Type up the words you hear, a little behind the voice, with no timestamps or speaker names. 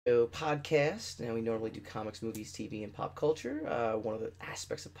Podcast. Now, we normally do comics, movies, TV, and pop culture. One of the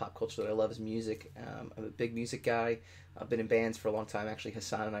aspects of pop culture that I love is music. I'm a big music guy. I've been in bands for a long time. Actually,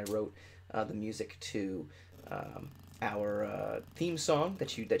 Hassan and I wrote the music to um, our theme song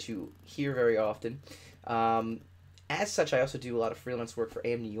that you hear very often. Um, as such, I also do a lot of freelance work for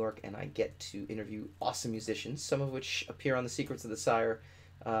AM New York, and I get to interview awesome musicians, some of which appear on the Secrets of the Sire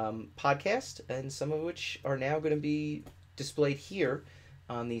podcast, and some of which are now going to be displayed here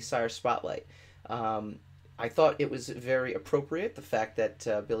on the Sire Spotlight. Um, I thought it was very appropriate the fact that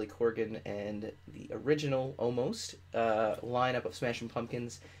Billy Corgan and the original almost lineup of Smashing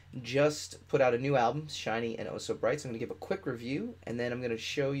Pumpkins just put out a new album, Shiny and Oh So Bright. So I'm going to give a quick review, and then I'm going to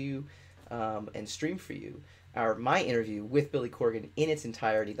show you and stream for you my interview with Billy Corgan in its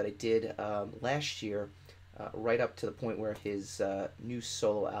entirety that I did last year, right up to the point where his new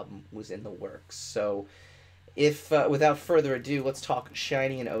solo album was in the works. So if without further ado, let's talk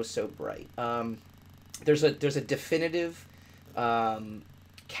Shiny and Oh So Bright. There's a definitive um,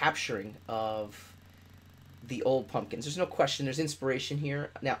 capturing of the old Pumpkins. There's no question. There's inspiration here.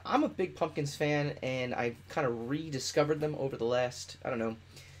 Now, I'm a big Pumpkins fan, and I've kind of rediscovered them over the last, I don't know,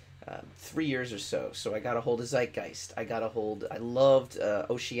 3 years or so. So I got a hold of Zeitgeist. I loved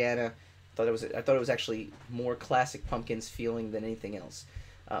Oceana. I thought it was actually more classic Pumpkins feeling than anything else.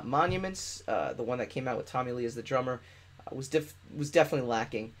 Monuments, the one that came out with Tommy Lee as the drummer, was definitely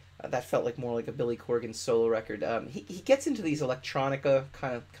lacking. That felt like more like a Billy Corgan solo record. He gets into these electronica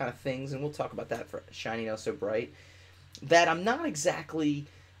kind of things, and we'll talk about that for Shiny Oh So Bright. That I'm not exactly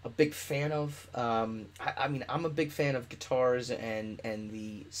a big fan of. I mean, I'm a big fan of guitars and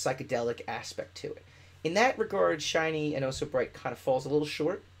the psychedelic aspect to it. In that regard, Shiny and Oh So Bright kind of falls a little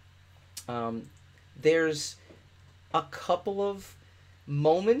short. Um, there's a couple of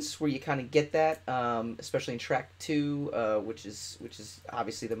moments where you kind of get that, especially in track two, which is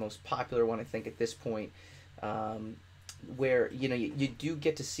obviously the most popular one I think at this point, where you do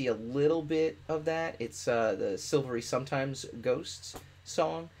get to see a little bit of that. It's the Silvery Sometimes Ghosts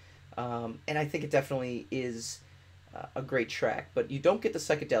song, and I think it definitely is a great track. But you don't get the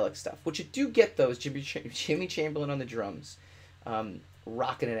psychedelic stuff, which you do get those Jimmy Chamberlain on the drums.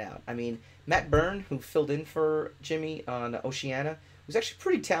 Rocking it out. I mean, Matt Byrne, who filled in for Jimmy on Oceana, was actually a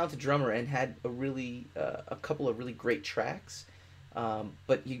pretty talented drummer and had a couple of really great tracks.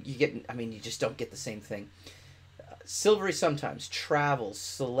 But you get, I mean, you just don't get the same thing. Silvery Sometimes, Travels,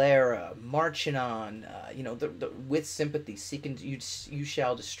 Solera, Marching On, the With Sympathy, Seeking You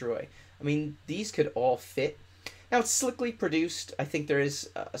Shall Destroy. I mean, these could all fit. Now, it's slickly produced. I think there is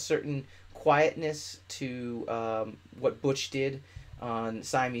a certain quietness to what Butch did on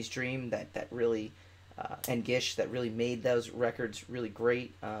Siamese Dream that really and Gish that really made those records really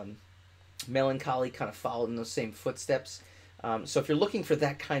great. Melancholy kind of followed in those same footsteps. So if you're looking for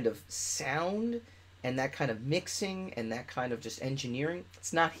that kind of sound and that kind of mixing and that kind of just engineering,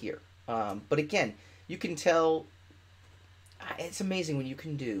 it's not here. But again, you can tell. It's amazing when you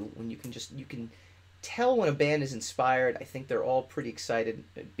can tell when a band is inspired. I think they're all pretty excited,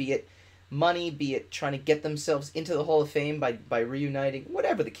 be it money, be it trying to get themselves into the Hall of Fame by reuniting,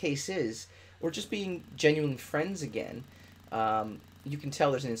 whatever the case is, or just being genuine friends again. You can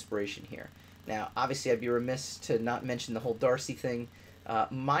tell there's an inspiration here. Now, obviously, I'd be remiss to not mention the whole Darcy thing.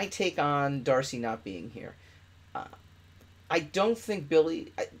 My take on Darcy not being here. Uh, I don't think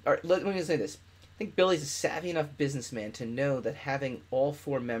Billy. Let me say this. I think Billy's a savvy enough businessman to know that having all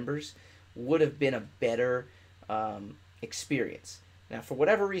four members would have been a better experience. Now, for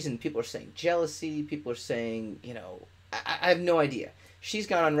whatever reason, people are saying jealousy. People are saying, I have no idea. She's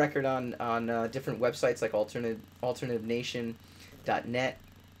gone on record on different websites like alternativenation.net,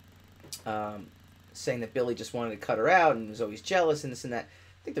 saying that Billy just wanted to cut her out and was always jealous and this and that.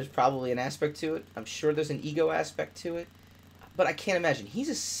 I think there's probably an aspect to it. I'm sure there's an ego aspect to it. But I can't imagine. He's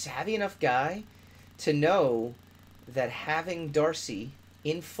a savvy enough guy to know that having Darcy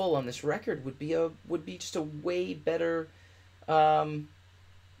in full on this record would be just a way better um,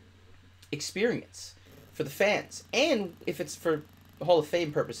 experience for the fans, and if it's for Hall of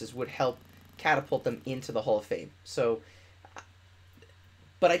Fame purposes, would help catapult them into the Hall of Fame. So,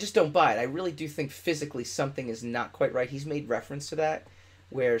 but I just don't buy it. I really do think physically something is not quite right. He's made reference to that,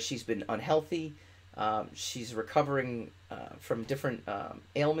 where she's been unhealthy. She's recovering from different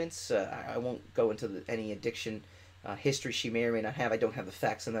ailments. I won't go into any addiction history she may or may not have. I don't have the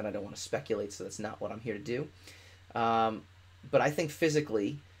facts on that. I don't want to speculate, so that's not what I'm here to do. Um, but I think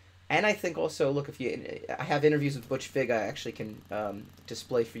physically, and I think also, look, I have interviews with Butch Vig. I actually can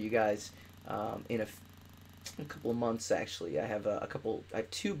display for you guys in a couple of months. Actually, I have I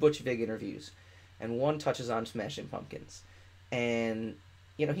have two Butch Vig interviews, and one touches on Smashing Pumpkins, and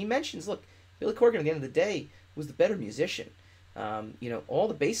he mentions, look, Billy Corgan at the end of the day was the better musician. All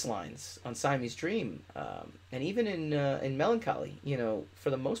the bass lines on Siamese Dream, and even in Melancholy, for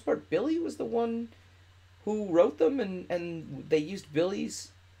the most part, Billy was the one who wrote them, and they used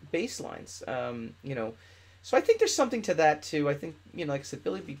Billy's bass lines. So I think there's something to that too. I think, like I said,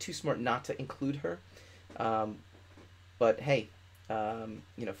 Billy would be too smart not to include her. But hey,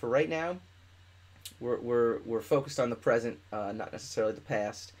 for right now, we're focused on the present, not necessarily the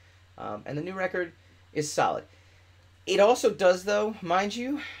past. And the new record is solid. It also does, though, mind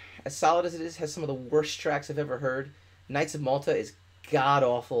you, as solid as it is, has some of the worst tracks I've ever heard. Knights of Malta is god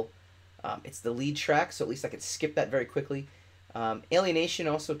awful. It's the lead track, so at least I could skip that very quickly. Alienation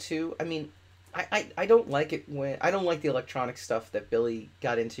also too. I mean, I don't like it I don't like the electronic stuff that Billy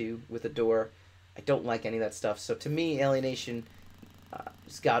got into with Adore. I don't like any of that stuff. So to me, Alienation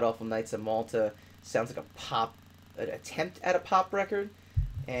is god awful. Knights of Malta sounds like an attempt at a pop record,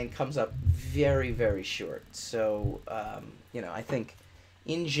 and comes up very, very short. So, I think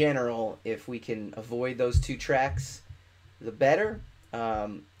in general, if we can avoid those two tracks, the better.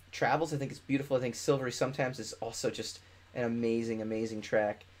 Travels, I think, is beautiful. I think Silvery Sometimes is also just an amazing, amazing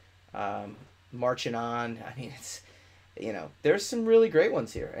track. Marching On, I mean, it's, there's some really great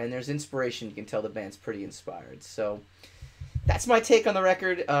ones here, and there's inspiration. You can tell the band's pretty inspired. So that's my take on the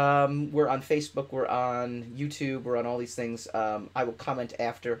record. We're on Facebook, we're on YouTube, we're on all these things. I will comment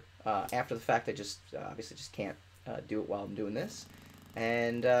after the fact. I just obviously just can't do it while I'm doing this.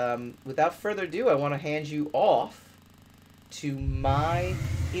 And without further ado, I want to hand you off to my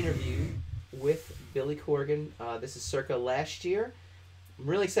interview with Billy Corgan. This is circa last year. I'm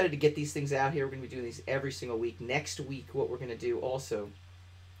really excited to get these things out here. We're going to be doing these every single week. Next week, what we're going to do also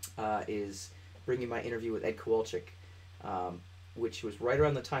is bring you my interview with Ed Kowalczyk, which was right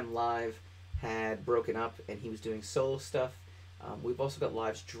around the time Live had broken up and he was doing solo stuff. We've also got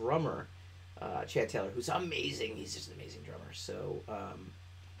Live's drummer, Chad Taylor, who's amazing. He's just an amazing drummer. So,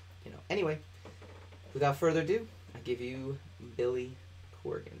 anyway, without further ado, I give you Billy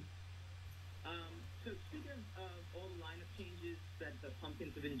Corgan. So speaking of all the lineup changes that the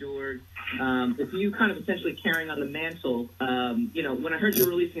Pumpkins have endured, with you kind of essentially carrying on the mantle, when I heard you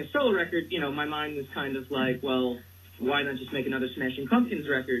were releasing a solo record, my mind was kind of like, well, why not just make another Smashing Pumpkins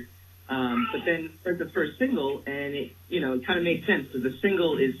record? But then heard the first single, and it kind of made sense, because the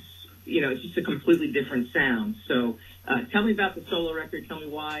single is, it's just a completely different sound. So tell me about the solo record. Tell me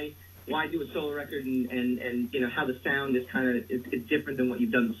why do a solo record, and how the sound is kind of is different than what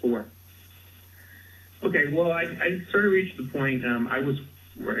you've done before. Okay, well, I sort of reached the point.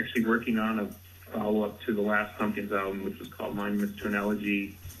 We're actually working on a follow-up to the last Pumpkins album, which was called Monuments to an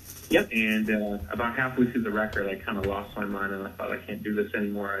Elegy. Yep. And about halfway through the record, I kind of lost my mind, and I thought, I can't do this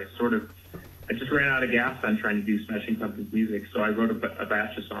anymore. I just ran out of gas on trying to do Smashing Pumpkins music, so I wrote a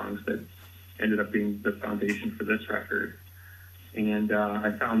batch of songs that ended up being the foundation for this record. And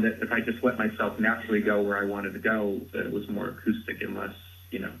I found that if I just let myself naturally go where I wanted to go, that it was more acoustic and less,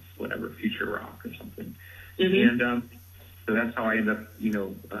 whatever, future rock or something. Mm-hmm. And so that's how I ended up,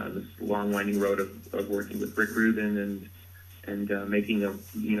 this long winding road of working with Rick Rubin and making a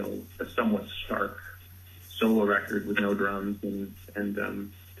somewhat stark solo record with no drums and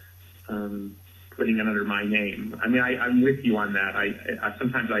putting it under my name. I mean, I'm with you on that. I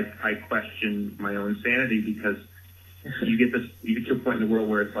sometimes I question my own sanity, because you get to a point in the world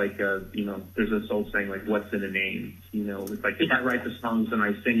where it's like, there's this old saying, like, what's in a name? It's like, if I write the songs and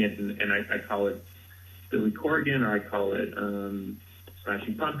I sing it and I call it Billy Corgan, or I call it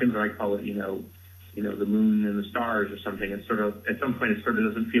Smashing Pumpkins, or I call it, the Moon and the Stars or something, it's sort of, at some point, it sort of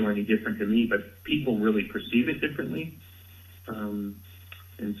doesn't feel any different to me, but people really perceive it differently.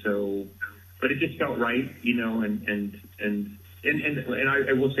 And so, but it just felt right, and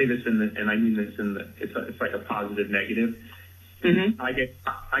I will say this and I mean this it's like a positive negative. Mm-hmm. I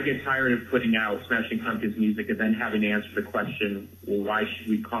get tired of putting out Smashing Pumpkins music and then having to answer the question, well, why should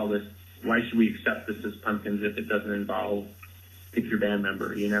we accept this as Pumpkins if it doesn't involve pick your band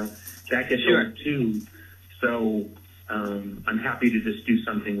member, That gets old too. So I'm happy to just do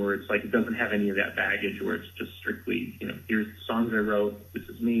something where it's like, it doesn't have any of that baggage, where it's just strictly, here's the songs I wrote, this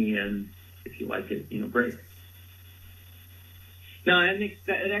is me, and if you like it, great. No,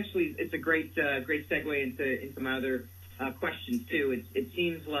 it's a great segue into my other questions too. It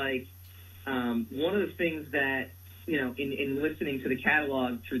seems like one of the things that in listening to the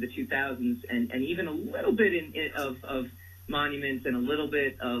catalog through the 2000s and even a little bit of Monuments and a little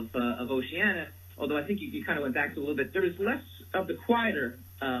bit of Oceana, although I think you kind of went back to a little bit. There was less of the quieter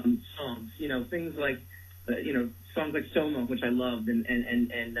songs, things like songs like Soma, which I loved, and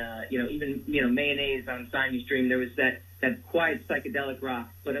even Mayonnaise on Siamese Dream. There was that quiet psychedelic rock,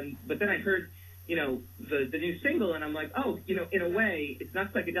 but then I heard the new single, and I'm like, oh, in a way, it's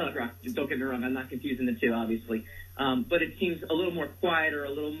not psychedelic rock. Just don't get me wrong, I'm not confusing the two, obviously, but it seems a little more quiet or a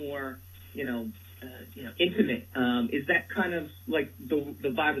little more intimate. Is that kind of like the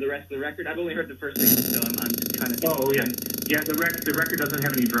vibe of the rest of the record? I've only heard the first single, so I'm just kind of. Oh yeah, yeah. The record doesn't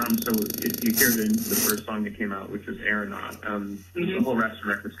have any drums, so if you hear the first song that came out, which was Aeronaut, the whole rest of the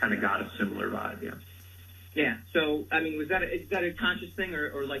record's kind of got a similar vibe. Yeah. Yeah. So I mean, is that a conscious thing,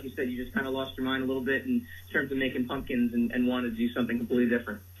 or like you said, you just kind of lost your mind a little bit in terms of making Pumpkins and wanted to do something completely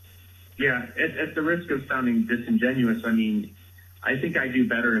different? Yeah. At the risk of sounding disingenuous, I mean, I think I do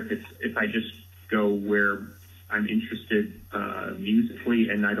better if I just go where I'm interested musically,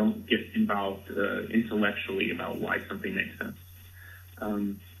 and I don't get involved intellectually about why something makes sense.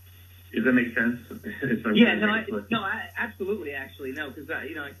 Does that make sense? I absolutely, actually, no, because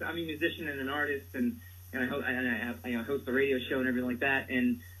I'm a musician and an artist, and I host a radio show and everything like that.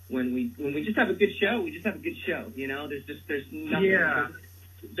 And when we just have a good show, we just have a good show. There's nothing. Yeah.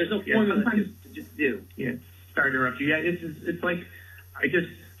 There's no formula to just do. Yeah. Sorry to interrupt you. Yeah, it's like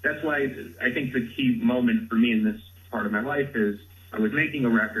that's why I think the key moment for me in this part of my life is I was making a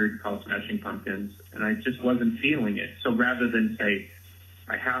record called Smashing Pumpkins, and I just wasn't feeling it. So rather than say,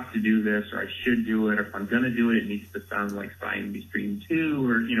 I have to do this, or I should do it, or if I'm going to do it, it needs to sound like Siamese Dream 2,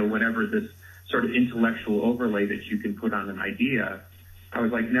 or, whatever this sort of intellectual overlay that you can put on an idea, I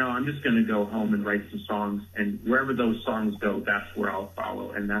was like, no, I'm just going to go home and write some songs, and wherever those songs go, that's where I'll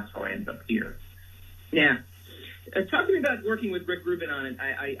follow, and that's how I end up here. Yeah. Talking about working with Rick Rubin on it,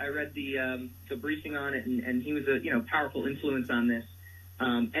 I read the briefing on it, and he was a powerful influence on this.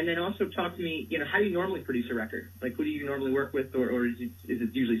 And then also talk to me, how do you normally produce a record? Like, who do you normally work with, or is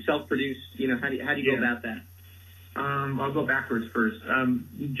it usually self-produced? How do you go about that? I'll go backwards first.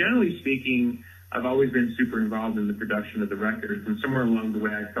 Generally speaking, I've always been super involved in the production of the records, and somewhere along the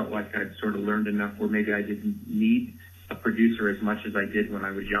way, I felt like I'd sort of learned enough where maybe I didn't need a producer as much as I did when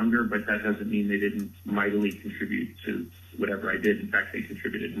I was younger, but that doesn't mean they didn't mightily contribute to whatever I did. In fact, they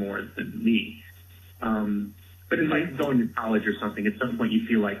contributed more than me. But it's like going to college or something. At some point, you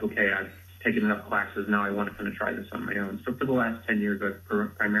feel like, okay, I've taken enough classes. Now I want to kind of try this on my own. So for the last 10 years, I've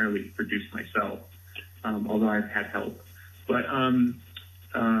primarily produced myself, although I've had help. But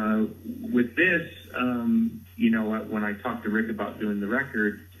with this, when I talked to Rick about doing the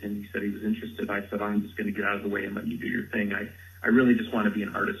record, and he said he was interested, I said, I'm just going to get out of the way and let you do your thing. I really just want to be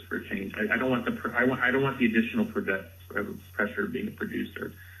an artist for a change. I don't want the additional pressure of being a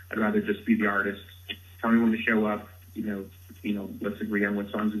producer. I'd rather just be the artist. Tell me when to show up. Let's agree on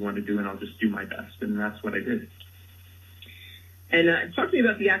what songs we want to do, and I'll just do my best. And that's what I did. And talk to me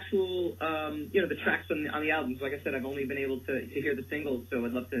about the actual, the tracks on the albums. Like I said, I've only been able to hear the singles, so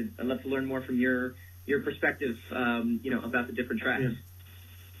I'd love to learn more from your perspective, about the different tracks. Yeah.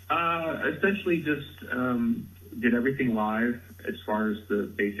 Essentially, just did everything live as far as the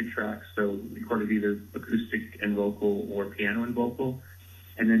basic tracks. So recorded either acoustic and vocal or piano and vocal.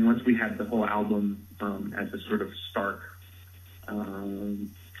 And then once we had the whole album as a sort of stark,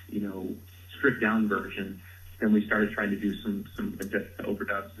 stripped down version, then we started trying to do some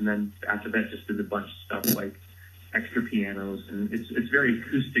overdubs. And then after that, just did a bunch of stuff like extra pianos. And it's very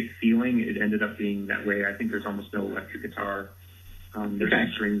acoustic feeling. It ended up being that way. I think there's almost no electric guitar. There's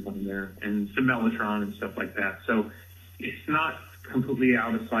some strings on there and some Mellotron and stuff like that. So it's not completely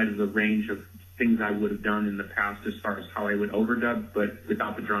outside of the range of things I would have done in the past as far as how I would overdub, but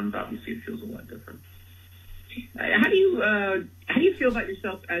without the drums, obviously it feels a lot different. How do you feel about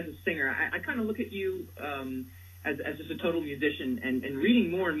yourself as a singer? I kind of look at you as just a total musician, and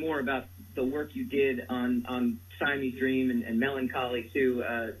reading more and more about the work you did on Siamese Dream and Melancholy too.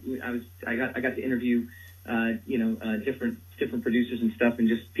 I got to interview different producers and stuff, and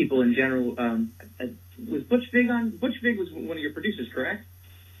just people in general. Was Butch Vig on? Butch Vig was one of your producers, correct?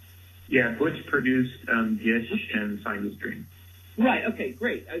 Yeah, Butch produced Gish and Siamese Dream. Right. Okay.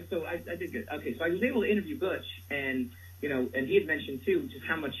 Great. So I did good. Okay. So I was able to interview Butch, and and he had mentioned too just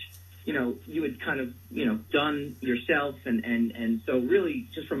how much you had kind of done yourself, and so really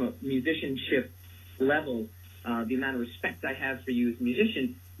just from a musicianship level, the amount of respect I have for you as a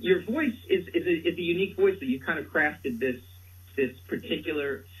musician. Your voice is a unique voice that you kind of crafted this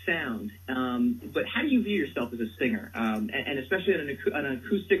particular sound. But how do you view yourself as a singer, and especially on an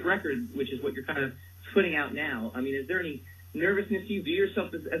acoustic record, which is what you're kind of putting out now? I mean, is there any nervousness? Do you view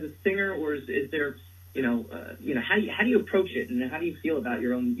yourself as a singer, or is there how do you approach it, and how do you feel about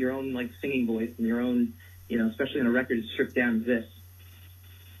your own like singing voice and your own especially on a record as stripped down as this?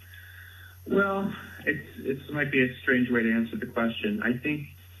 Well, it might be a strange way to answer the question. I think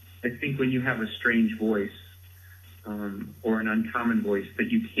when you have a strange voice, or an uncommon voice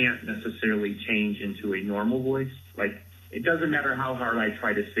that you can't necessarily change into a normal voice, like it doesn't matter how hard I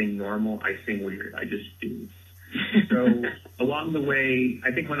try to sing normal, I sing weird. I just do. So along the way,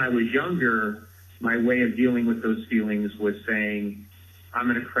 I think when I was younger, my way of dealing with those feelings was saying, I'm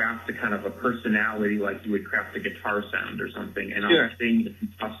going to craft a kind of a personality like you would craft a guitar sound or something, and Sure.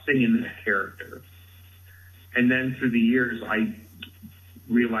 I'll sing in this character. And then through the years, I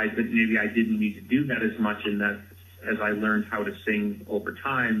realized that maybe I didn't need to do that as much, and that as I learned how to sing over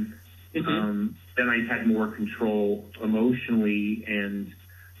time, then I had more control emotionally and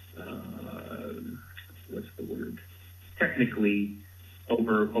technically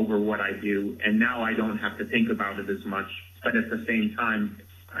over what I do. And now I don't have to think about it as much. But at the same time,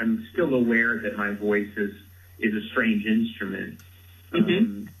 I'm still aware that my voice is a strange instrument,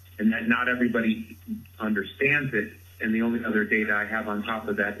 and that not everybody understands it. And the only other data I have on top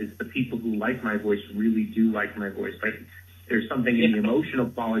of that is the people who like my voice really do like my voice. Like, there's something in the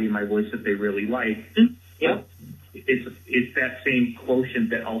emotional quality of my voice that they really like. Yep. It's that same quotient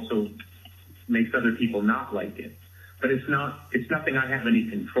that also makes other people not like it. But it's nothing I have any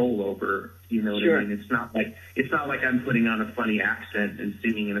control over. You know what I mean? It's not like I'm putting on a funny accent and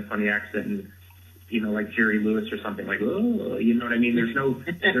singing in a funny accent and, you know, like Jerry Lewis or something, like, oh, you know what I mean?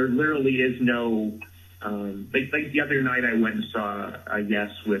 There literally is no. Like the other night I went and saw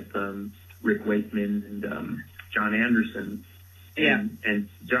Yes with Rick Wakeman and John Anderson. And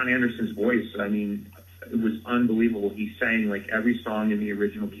John Anderson's voice, I mean, it was unbelievable. He sang like every song in the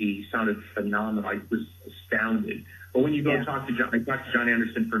original key. He sounded phenomenal. I was astounded. But when you go talk to John, I talked to John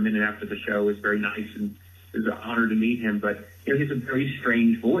Anderson for a minute after the show. It was very nice, and it was an honor to meet him. But you know, he has a very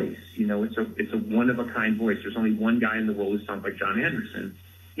strange voice. You know, it's a one of a kind voice. There's only one guy in the world who sounds like John Anderson.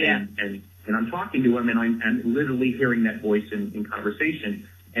 And I'm talking to him, and I'm literally hearing that voice in conversation,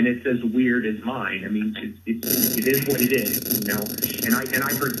 and it's as weird as mine. I mean, it is what it is, you know. And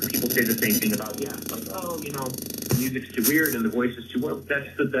I heard people say the same thing about like, oh, you know, the music's too weird and the voice is too well.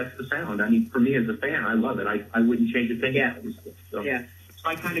 That's the sound. I mean, for me as a fan, I love it. I wouldn't change a thing. So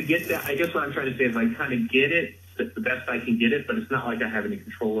I kind of get that. I guess what I'm trying to say is I kind of get it, the best I can get it, but it's not like I have any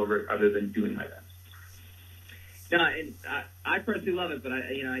control over it other than doing my best. No, and I personally love it, but I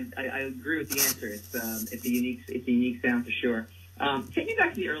agree with the answer. It's a unique sound for sure. Take me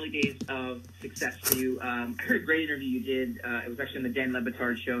back to the early days of success for you. I heard a great interview you did. It was actually on the Dan Le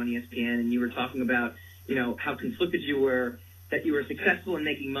Batard show on ESPN, and you were talking about, you know, how conflicted you were that you were successful in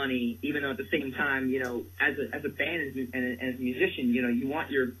making money, even though at the same time, you know, as a band and as a musician, you know, you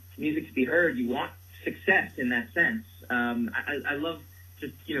want your music to be heard. You want success in that sense. I love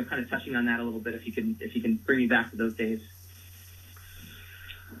just, you know, kind of touching on that a little bit, if you can bring me back to those days.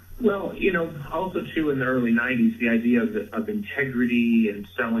 Well, you know, also too in the early '90s, the idea of integrity and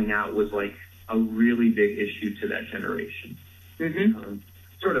selling out was like a really big issue to that generation.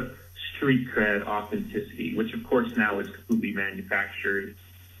 Sort of street cred authenticity, which of course now is completely manufactured.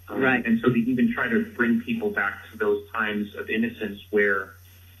 Right. And so to even try to bring people back to those times of innocence where,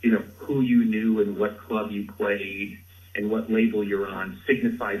 you know, who you knew and what club you played and what label you're on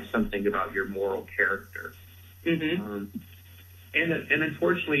signified something about your moral character. And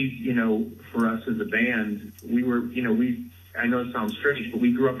unfortunately, you know, for us as a band, we were, you know, I know it sounds strange, but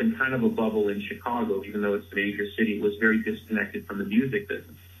we grew up in kind of a bubble in Chicago, even though it's a major city. It was very disconnected from the music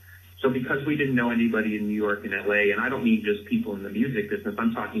business. So because we didn't know anybody in New York and LA, and I don't mean just people in the music business,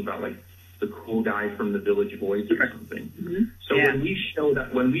 I'm talking about like the cool guy from the Village Voice or something. So when we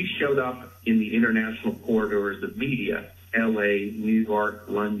showed up in the international corridors of media, LA, New York,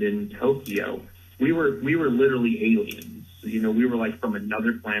 London, Tokyo, we were literally aliens. You know, we were like from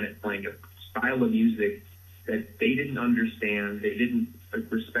another planet playing a style of music that they didn't understand. They didn't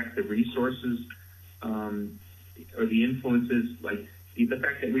respect the resources or the influences. Like the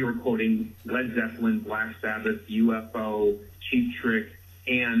fact that we were quoting Led Zeppelin, Black Sabbath, UFO, Cheap Trick,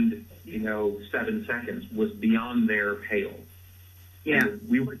 and, you know, 7 Seconds was beyond their pale. Yeah. And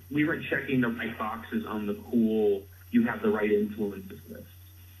we weren't checking the right boxes on the cool, you have the right influences list.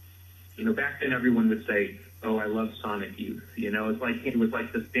 You know, back then everyone would say, oh, I love Sonic Youth. You know, it was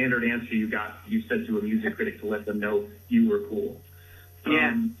like the standard answer you said to a music critic to let them know you were cool.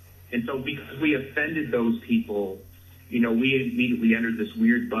 And so because we offended those people, you know, we immediately entered this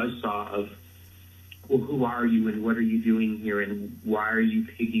weird buzzsaw of, well, who are you and what are you doing here and why are you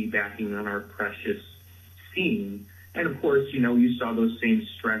piggybacking on our precious scene? And of course, you know, you saw those same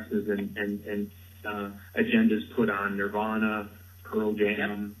stresses and agendas put on Nirvana, Pearl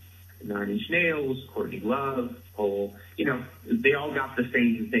Jam, Nine Inch Nails, Courtney Love, Hole, they all got the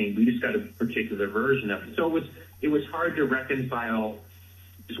same thing. We just got a particular version of it. So it was hard to reconcile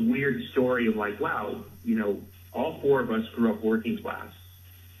this weird story of like, wow, all four of us grew up working class.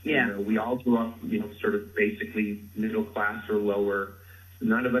 Yeah. We all grew up, sort of basically middle class or lower.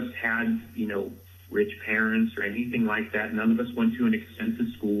 None of us had, rich parents or anything like that. None of us went to an expensive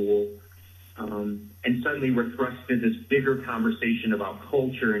school. And suddenly we're thrust into this bigger conversation about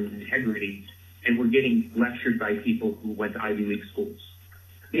culture and integrity, and we're getting lectured by people who went to Ivy League schools.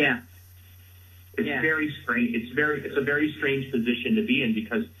 Yeah. It's very strange. It's a very strange position to be in,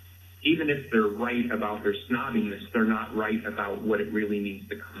 because even if they're right about their snobbiness, they're not right about what it really means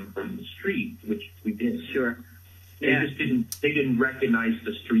to come from the street, which we did. Sure. They didn't recognize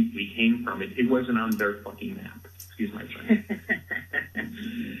the street we came from. It wasn't on their fucking map. Excuse my French.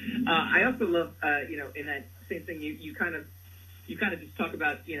 I also love, in that same thing, you kind of just talk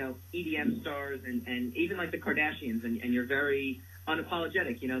about, EDM stars and even like the Kardashians, and you're very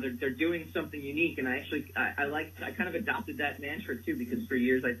unapologetic. They're doing something unique, and I kind of adopted that mantra too, because for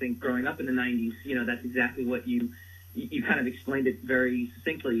years, I think growing up in the 90s, that's exactly what you kind of explained it very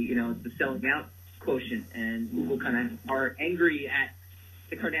succinctly. It's the selling out quotient, and people kind of are angry at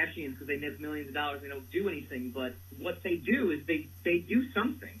the Kardashians because they make millions of dollars and they don't do anything, but what they do is they do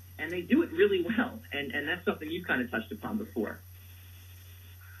something, and they do it really well, and that's something you kind of touched upon before.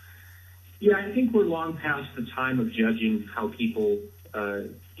 Yeah, I think we're long past the time of judging how people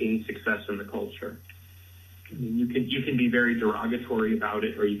gain success in the culture. I mean, you can be very derogatory about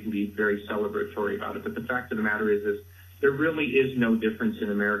it, or you can be very celebratory about it, but the fact of the matter is there really is no difference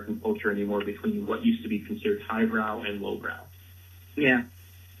in American culture anymore between what used to be considered highbrow and lowbrow. Yeah.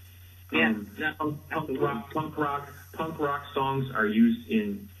 Yeah. Punk rock songs are used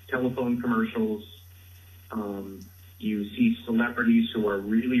in telephone commercials. You see celebrities who are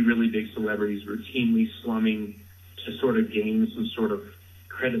really, really big celebrities routinely slumming to sort of gain some sort of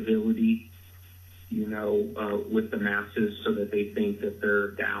credibility, with the masses, so that they think that they're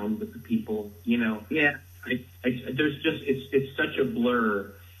down with the people. Yeah. It's such a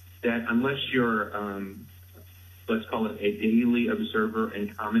blur that unless you're, let's call it a daily observer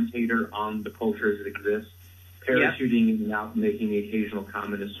and commentator on the culture as it exists, parachuting in and out and making the occasional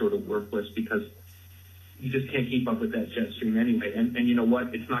comment is sort of worthless, because you just can't keep up with that jet stream anyway. And you know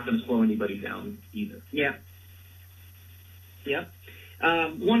what? It's not going to slow anybody down either. Yeah. Yeah.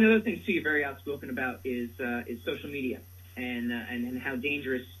 One of the other things too you're very outspoken about is social media and how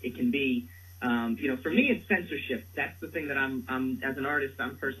dangerous it can be. For me, it's censorship. That's the thing that I'm as an artist,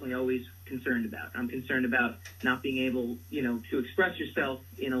 I'm personally always concerned about. I'm concerned about not being able, to express yourself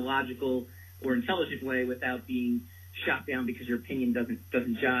in a logical or intelligent way without being shot down because your opinion doesn't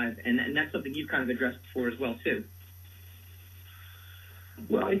jive. And that's something you've kind of addressed before as well too.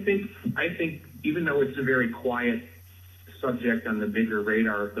 Well, I think even though it's a very quiet subject on the bigger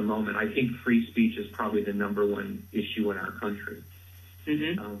radar at the moment, I think free speech is probably the number one issue in our country.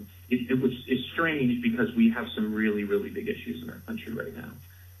 Mm-hmm. It's strange, because we have some really, really big issues in our country right now,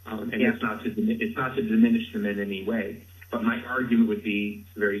 it's not to diminish them in any way. But my argument would be,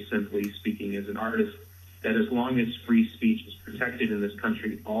 very simply speaking, as an artist, that as long as free speech is protected in this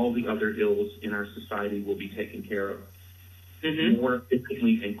country, all the other ills in our society will be taken care of. Mm-hmm. More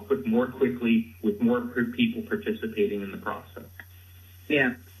efficiently and more quickly, with more people participating in the process.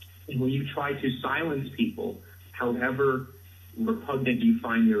 Yeah. And when you try to silence people, however repugnant you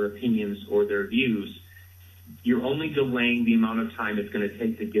find their opinions or their views, you're only delaying the amount of time it's going to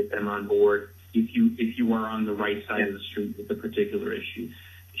take to get them on board if you are on the right side of the street with a particular issue.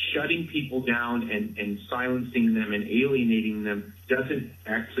 Shutting people down and silencing them and alienating them doesn't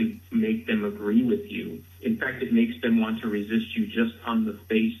actually make them agree with you. In fact, it makes them want to resist you just on the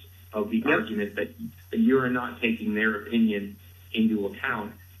face of the argument that you're not taking their opinion into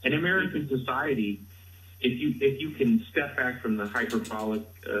account. In American society, if you can step back from the hyperbolic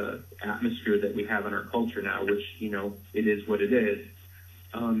atmosphere that we have in our culture now, which, it is what it is,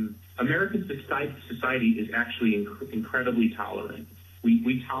 American society is actually incredibly tolerant.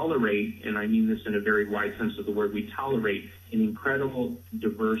 We tolerate, and I mean this in a very wide sense of the word, we tolerate an incredible,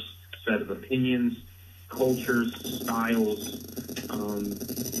 diverse set of opinions, cultures, styles.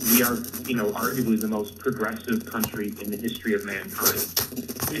 We are, arguably the most progressive country in the history of mankind.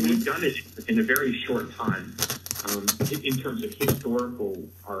 And we've done it in a very short time. In terms of historical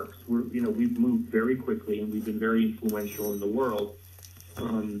arcs, we've moved very quickly, and we've been very influential in the world.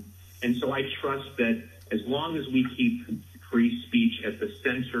 And so I trust that as long as we keep free speech at the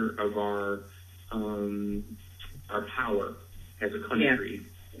center of our power as a country,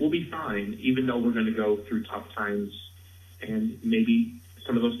 we'll be fine, even though we're going to go through tough times and maybe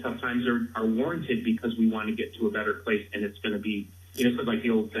some of those tough times are warranted because we want to get to a better place, and it's going to be, it's like the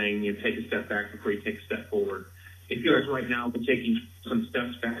old saying, take a step back before you take a step forward. It feels right now we're taking some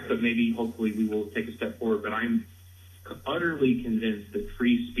steps back, but maybe hopefully we will take a step forward. But I'm utterly convinced that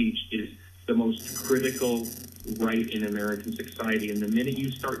free speech is the most critical right in American society. And the minute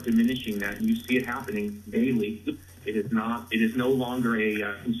you start diminishing that, and you see it happening daily, it is no longer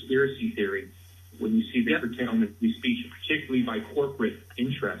a conspiracy theory. When you see the curtailment of free speech, particularly by corporate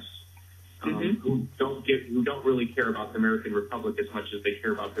interests, who don't really care about the American Republic as much as they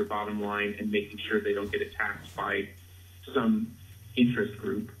care about their bottom line and making sure they don't get attacked by some interest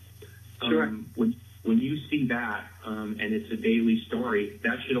group. Sure. When you see that, and it's a daily story,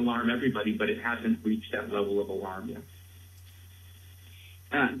 that should alarm everybody, but it hasn't reached that level of alarm yet.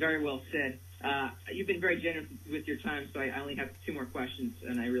 Very well said. You've been very generous with your time, so I only have 2 more questions,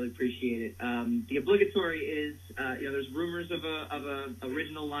 and I really appreciate it. The obligatory is, there's rumors of a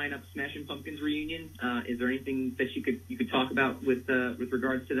original lineup Smashing Pumpkins reunion. Is there anything that you could talk about with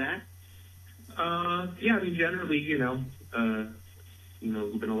regards to that? Yeah, I mean, generally, there's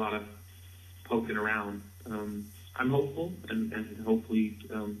been a lot of poking around. I'm hopeful, and hopefully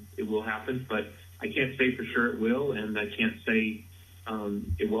it will happen, but I can't say for sure it will, and I can't say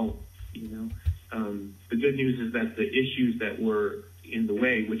it won't. The good news is that the issues that were in the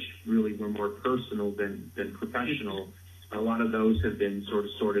way, which really were more personal than professional, a lot of those have been sort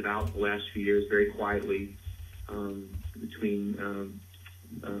of sorted out the last few years very quietly between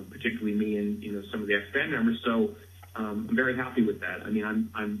particularly me and some of the ex-band members. So I'm very happy with that. I mean,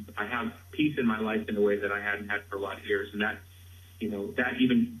 I have peace in my life in a way that I hadn't had for a lot of years, and that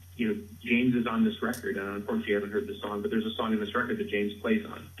even James is on this record, and unfortunately I haven't heard the song, but there's a song in this record that James plays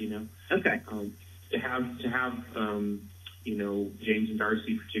on. Okay. To have James and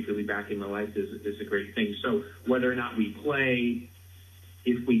Darcy particularly back in my life is a great thing. So whether or not we play,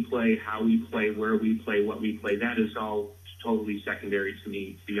 if we play, how we play, where we play, what we play, that is all totally secondary to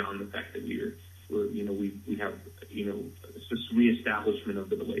me beyond the fact that we have this reestablishment of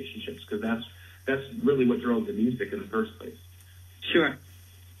the relationships, because that's really what drove the music in the first place. Sure.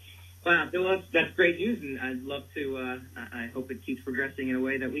 Wow, well, that's great news, and I'd love to. I hope it keeps progressing in a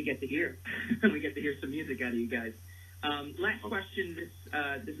way that we get to hear. We get to hear some music out of you guys. Last question.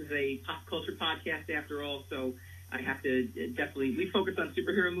 This is a pop culture podcast, after all, so I have to definitely. We focus on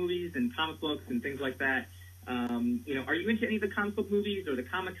superhero movies and comic books and things like that. Are you into any of the comic book movies or the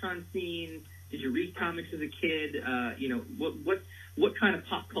Comic-Con scene? Did you read comics as a kid? What kind of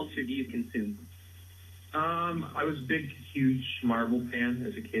pop culture do you consume? I was a big, huge Marvel fan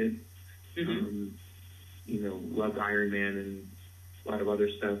as a kid. Loved Iron Man and a lot of other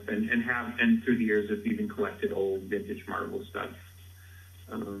stuff, and through the years have even collected old vintage Marvel stuff.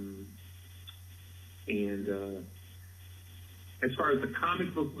 As far as the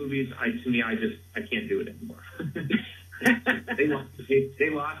comic book movies, I can't do it anymore. They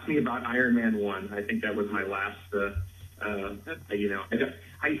lost me about Iron Man 1. I think that was my last.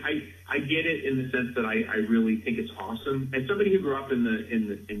 I get it in the sense that I really think it's awesome. And somebody who grew up in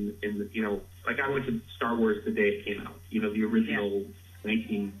the like I went to Star Wars the day it came out. The original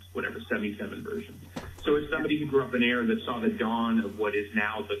 1977 version. So as somebody who grew up in an era that saw the dawn of what is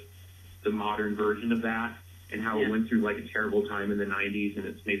now the modern version of that, and how it went through like a terrible time in the 90s, and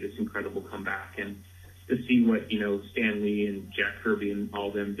it's made this incredible comeback, and to see what Stan Lee and Jack Kirby and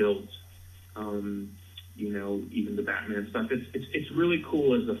all them built. Even the Batman stuff. It's really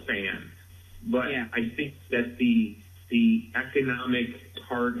cool as a fan, but I think that the economic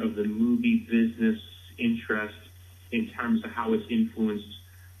part of the movie business interest in terms of how it's influenced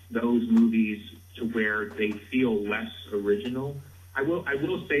those movies to where they feel less original. I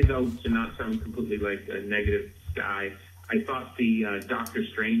will say though, to not sound completely like a negative guy, I thought the Doctor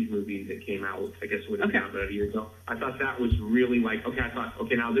Strange movie that came out, I guess it would have come out about a year ago, I thought that was really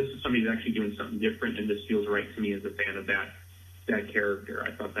now this is somebody who's actually doing something different, and this feels right to me as a fan of that character.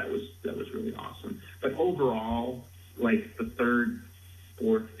 I thought that was really awesome. But overall, like the third,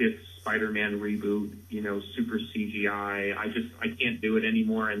 fourth, fifth Spider-Man reboot, super CGI, I can't do it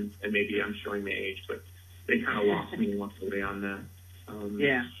anymore, and maybe I'm showing my age, but they kind of lost me along the way on that.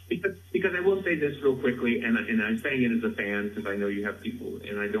 Because I will say this real quickly, and I'm saying it as a fan because I know you have people,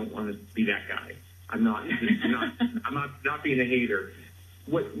 and I don't want to be that guy. I'm not being a hater.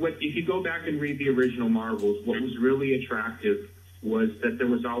 What if you go back and read the original Marvels, what was really attractive was that there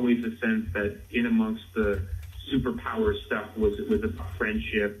was always a sense that in amongst the superpower stuff was a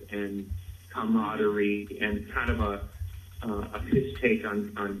friendship and camaraderie and kind of a piss take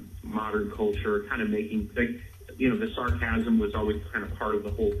on modern culture, kind of making the sarcasm was always kind of part of the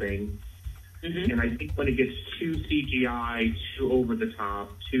whole thing. And I think when it gets too CGI, too over the top,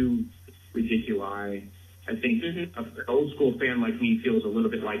 too ridiculi, I think an old school fan like me feels a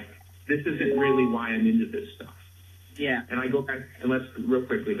little bit like, this isn't really why I'm into this stuff. Yeah. And I go back, and let's real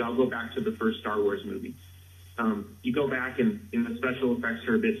quickly, I'll go back to the first Star Wars movie. You go back and the special effects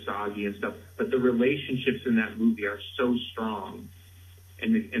are a bit soggy and stuff, but the relationships in that movie are so strong,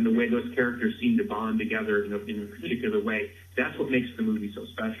 and the way those characters seem to bond together in a particular way, that's what makes the movie so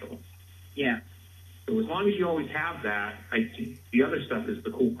special. Yeah. So as long as you always have that, I think the other stuff is the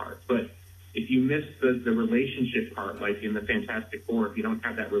cool part. But if you miss the relationship part, like in the Fantastic Four, if you don't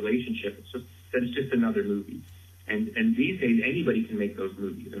have that relationship, it's just another movie. And these days, anybody can make those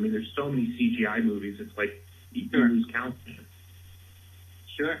movies. I mean, there's so many CGI movies, it's like you lose count.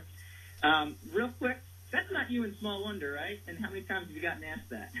 Sure. Real quick, that's not you in Small Wonder, right? And how many times have you gotten asked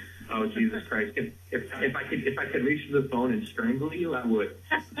that? Oh, Jesus Christ! If I could reach to the phone and strangle you, I would.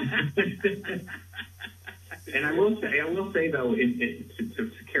 And I will say though,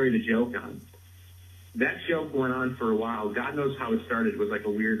 to carry the joke on, that joke went on for a while. God knows how it started. It was like a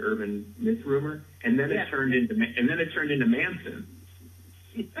weird urban myth rumor, and then it turned into Manson.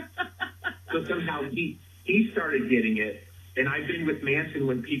 So somehow he started getting it, and I've been with Manson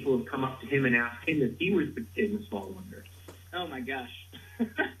when people have come up to him and asked him if he was the kid in Small Wonder. Oh my gosh!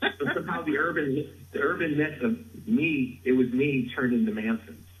 So somehow the urban myth of me, it was me, turned into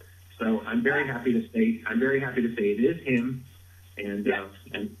Manson. So I'm very happy to say it is him, and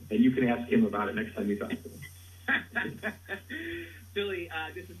you can ask him about it next time you talk to him. Billy,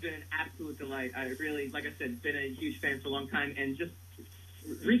 this has been an absolute delight. I really, like I said, been a huge fan for a long time, and just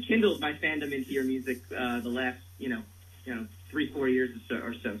rekindled my fandom into your music the last 3-4 years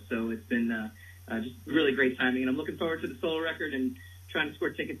or so. So it's been just really great timing, and I'm looking forward to the solo record and trying to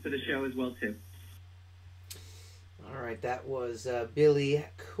score tickets to the show as well too. All right, that was Billy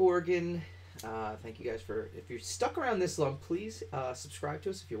Corgan. Thank you guys if you're stuck around this long, please subscribe to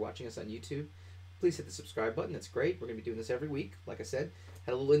us. If you're watching us on YouTube, please hit the subscribe button. That's great. We're going to be doing this every week. Like I said,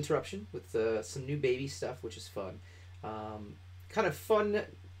 had a little interruption with some new baby stuff, which is fun. Kind of fun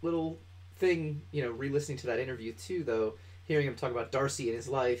little thing, re-listening to that interview too, though, hearing him talk about Darcy and his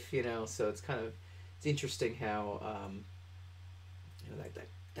life, so it's interesting how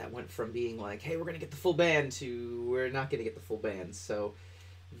that went from being like, hey, we're going to get the full band, to we're not going to get the full band. So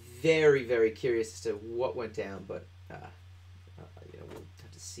very, very curious as to what went down, but we'll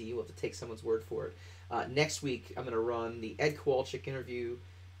have to see. We'll have to take someone's word for it. Next week, I'm going to run the Ed Kowalczyk interview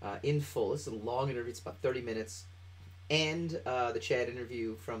in full. This is a long interview. It's about 30 minutes. And the Chad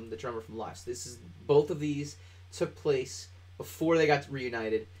interview from the drummer from Live. So both of these took place before they got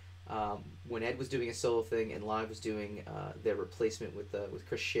reunited, when Ed was doing a solo thing and Live was doing their replacement with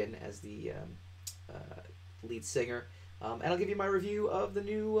Chris Shin as the lead singer. And I'll give you my review of the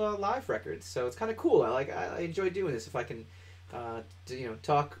new Live record. So it's kind of cool. I enjoy doing this. If I can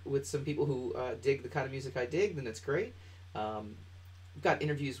talk with some people who dig the kind of music I dig, then that's great. We've got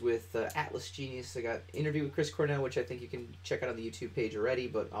interviews with Atlas Genius. I got an interview with Chris Cornell, which I think you can check out on the YouTube page already,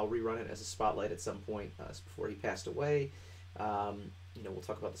 but I'll rerun it as a spotlight at some point before he passed away. We'll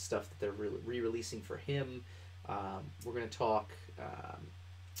talk about the stuff that they're re-releasing for him. We're going to talk,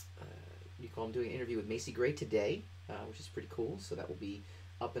 I'm doing an interview with Macy Gray today, which is pretty cool, so that will be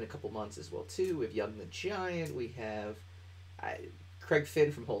up in a couple months as well, too. We have Young the Giant. We have Craig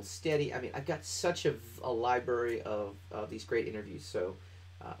Finn from Hold Steady. I mean, I've got such a library of these great interviews, so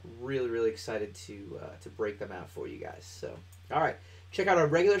really, really excited to break them out for you guys. So, all right, check out our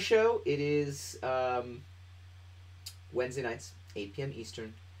regular show. It is Wednesday nights, 8 p.m.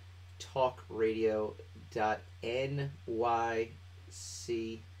 Eastern,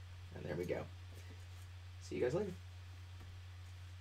 talkradio.nyc, and there we go. See you guys later.